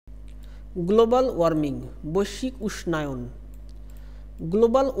Global warming, বৈশ্বিক উষ্ণায়ন।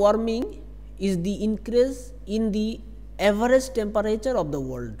 Global warming is the increase in the average temperature of the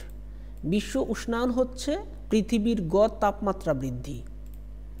world. বিশ্ব উষ্ণায়ন হচ্ছে পৃথিবীর গড় তাপমাত্রা বৃদ্ধি।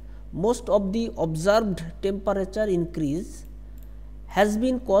 Most of the observed temperature increase has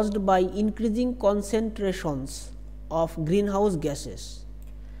been caused by increasing concentrations of greenhouse gases.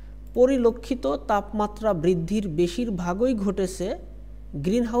 পরিলক্ষিত তাপমাত্রা বৃদ্ধির বেশিরভাগই ঘটেছে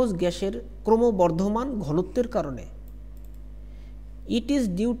গ্রিনহাউস গ্যাসের ক্রমবর্ধমান ঘনত্বের কারণে। It is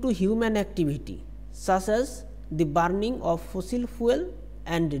due to human activity such as the burning of fossil fuel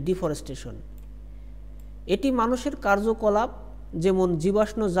and deforestation. এটি মানুষের কার্যকলাপ যেমন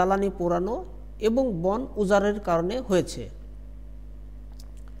জীবাশ্ম জ্বালানি পোড়ানো এবং বন উজাড়ের কারণে হয়েছে।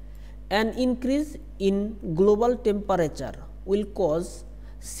 An increase in global temperature will cause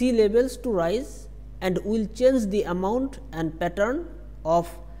sea levels to rise and will change the amount and pattern of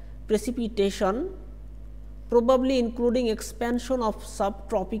precipitation, probably including expansion of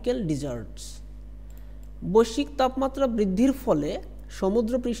subtropical deserts. বৈশ্বিক তাপমাত্রা বৃদ্ধির ফলে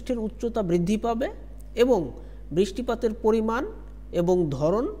সমুদ্রপৃষ্ঠের উচ্চতা বৃদ্ধি পাবে এবং বৃষ্টিপাতের পরিমাণ এবং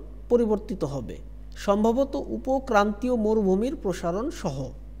ধরন পরিবর্তিত হবে, সম্ভবত উপক্রান্তীয় মরুভূমির প্রসারণ সহ।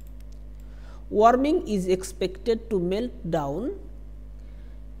 Warming is expected to melt down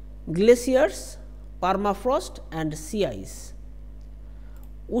glaciers, permafrost and sea ice.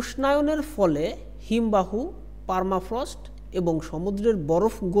 উষ্ণায়নের ফলে হিমবাহ, পার্মাফ্রস্ট এবং সমুদ্রের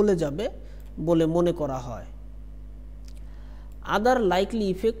বরফ গলে যাবে বলে মনে করা হয়। Other likely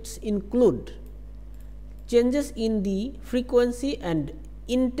effects include changes in the frequency and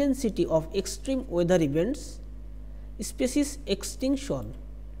intensity of extreme weather events, species extinction,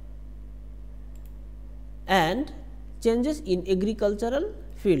 and changes in agricultural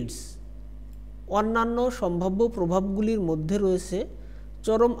fields. অন্যান্য সম্ভাব্য প্রভাবগুলির মধ্যে রয়েছে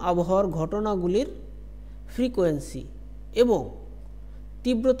চরম আবহাওয়ার ঘটনাগুলির ফ্রিকোয়েন্সি এবং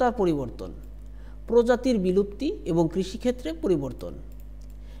তীব্রতার পরিবর্তন, প্রজাতির বিলুপ্তি এবং কৃষিক্ষেত্রে পরিবর্তন।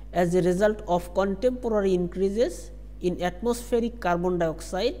 As a result of contemporary increases in atmospheric carbon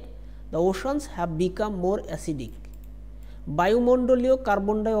dioxide, the oceans have become more acidic. বায়ুমণ্ডলীয়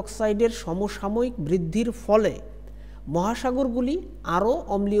কার্বন ডাই অক্সাইডের সমসাময়িক বৃদ্ধির ফলে মহাসাগরগুলি আরও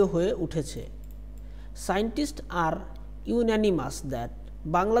অম্লীয় হয়ে উঠেছে। Scientist are unanimous that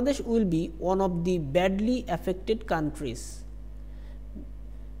Bangladesh will be one of the badly affected countries.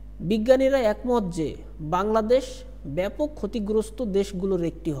 বিজ্ঞানীরা একমত যে বাংলাদেশ ব্যাপক ক্ষতিগ্রস্ত দেশগুলোর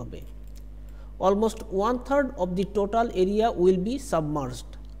একটি হবে। Almost 1/3 of the total area will be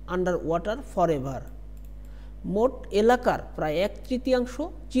submerged under water forever. মোট এলাকার প্রায় 1/3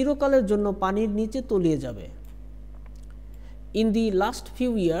 চিরকালের জন্য পানির নিচে তলিয়ে যাবে। In the last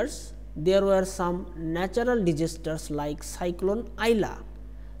few years, there were some natural disasters like cyclone Aila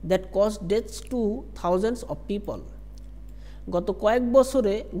that caused deaths to thousands of people. গত কয়েক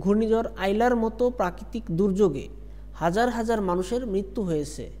বছরে ঘূর্ণিঝড় আইলার মতো প্রাকৃতিক দুর্যোগে হাজার হাজার মানুষের মৃত্যু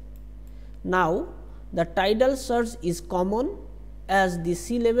হয়েছে। Now, the tidal surge is common as the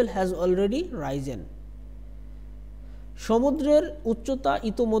sea level has already risen. সমুদ্রের উচ্চতা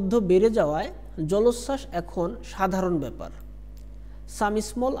ইতোমধ্যে বেড়ে যাওয়ায় জলোচ্ছ্বাস এখন সাধারণ ব্যাপার। Some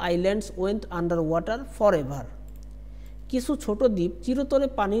small islands went under water forever. কিছু ছোট দ্বীপ চিরতরে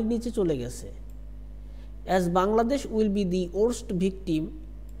পানির নিচে চলে গেছে। As Bangladesh will be the worst victim,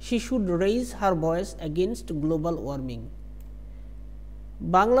 she should raise her voice against global warming.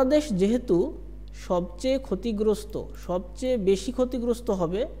 Bangladesh যেহেতু সবচেয়ে বেশি ক্ষতিগ্রস্ত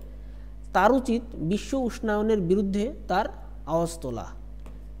হবে, তার উচিত বিশ্ব উষ্ণায়নের বিরুদ্ধে তার আওয়াজ তোলা।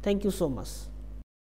 Thank you so much.